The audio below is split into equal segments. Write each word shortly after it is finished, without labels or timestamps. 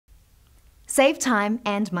Save time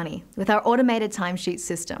and money with our automated timesheet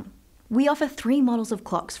system. We offer 3 models of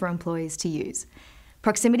clocks for employees to use: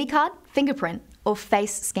 proximity card, fingerprint, or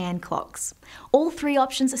face scan clocks. All 3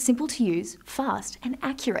 options are simple to use, fast and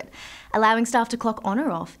accurate, allowing staff to clock on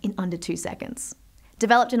or off in under 2 seconds.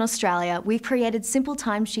 Developed in Australia, we've created simple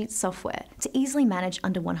timesheet software to easily manage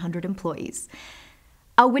under 100 employees.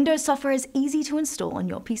 Our Windows software is easy to install on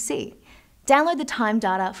your PC. Download the time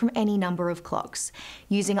data from any number of clocks,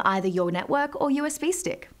 using either your network or USB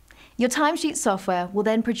stick. Your timesheet software will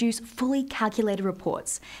then produce fully calculated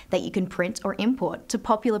reports that you can print or import to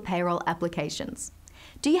popular payroll applications.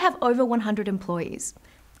 Do you have over 100 employees?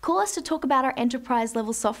 Call us to talk about our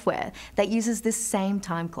enterprise-level software that uses this same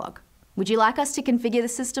time clock. Would you like us to configure the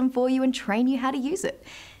system for you and train you how to use it?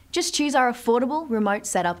 Just choose our affordable remote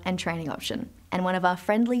setup and training option, and one of our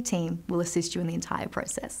friendly team will assist you in the entire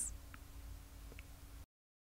process.